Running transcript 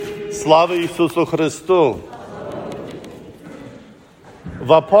Слава Ісусу Христу!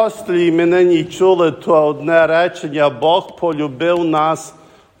 В апостолі ми нині чули то одне речення: Бог полюбив нас,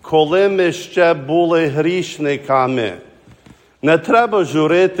 коли ми ще були грішниками. Не треба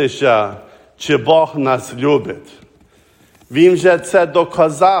журитися, чи Бог нас любить. Він же це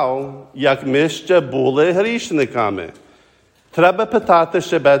доказав, як ми ще були грішниками. Треба питати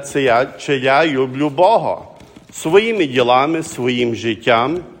себе, чи я люблю Бога своїми ділами, своїм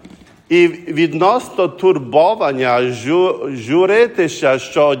життям. І відносно турбування, журитися,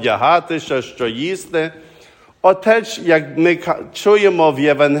 що одягатися, що їсти. Отець, як ми чуємо в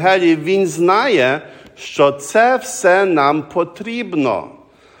Євангелії, Він знає, що це все нам потрібно.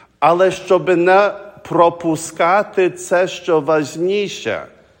 Але щоб не пропускати це, що важніше.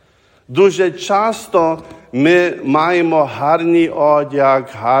 Дуже часто ми маємо гарний одяг,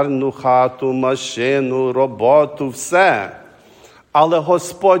 гарну хату, машину, роботу, все. Але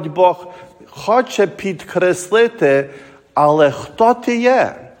Господь Бог хоче підкреслити, але хто ти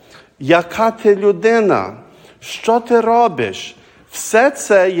є? Яка ти людина? Що ти робиш? Все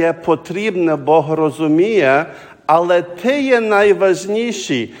це є потрібне, Бог розуміє, але ти є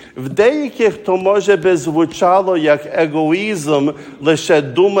найважніший. В деяких то, може би, звучало як егоїзм лише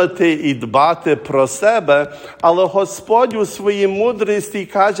думати і дбати про себе, але Господь у своїй мудрості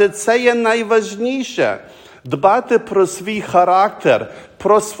каже, це є найважніше. Дбати про свій характер,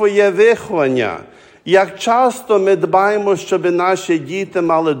 про своє виховання. Як часто ми дбаємо, щоб наші діти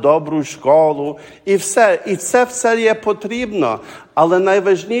мали добру школу, і все. І це все є потрібно. Але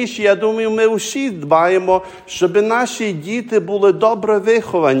найважніше, я думаю, ми всі дбаємо, щоб наші діти були добре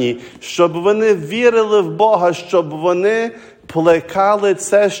виховані, щоб вони вірили в Бога, щоб вони плекали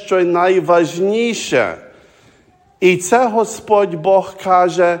це, що найважніше. І це Господь Бог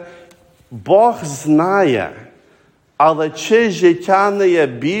каже, Бог знає, але чи життя не є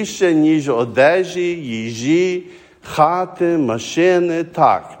більше, ніж одежі, їжі, хати, машини?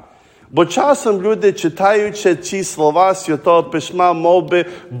 Так. Бо часом люди, читаючи ці слова Святого Письма, мов би,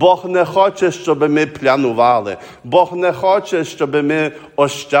 Бог не хоче, щоб ми планували. Бог не хоче, щоб ми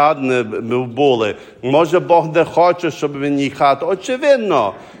ощадні були. Може, Бог не хоче, щоб ми ні хати.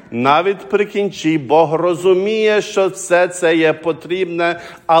 Очевидно, навіть при кінці Бог розуміє, що все це є потрібне,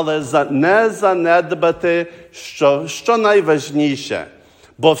 але не занедбати, що найважніше.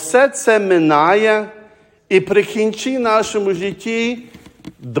 Бо все це минає, і при кінці нашому житті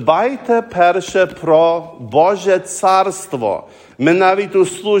дбайте перше про Боже Царство. Ми навіть у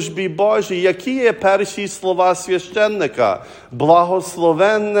службі Божій, які є перші слова священника?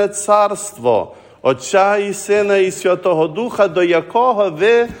 Благословенне Царство Отця і Сина і Святого Духа, до якого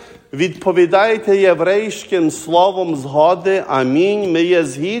ви відповідаєте єврейським словом згоди. Амінь. Ми є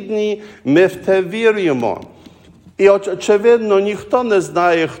згідні, ми в те віримо. І очевидно, ніхто не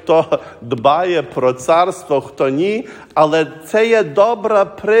знає, хто дбає про царство, хто ні, але це є добра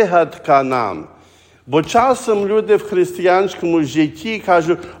пригадка нам. Бо часом люди в християнському житті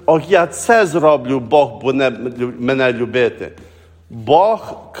кажуть, я це зроблю, Бог буде мене любити.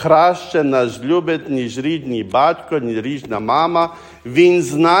 Бог краще нас любить, ніж рідний батько, ніж рідна мама. Він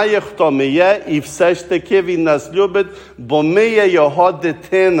знає, хто ми є, і все ж таки Він нас любить, бо ми є Його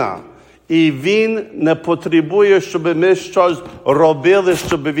дитина. І Він не потребує, щоб ми щось робили,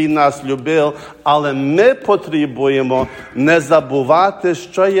 щоб Він нас любив. Але ми потребуємо не забувати,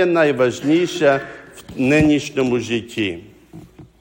 що є найважніше в нинішньому житті.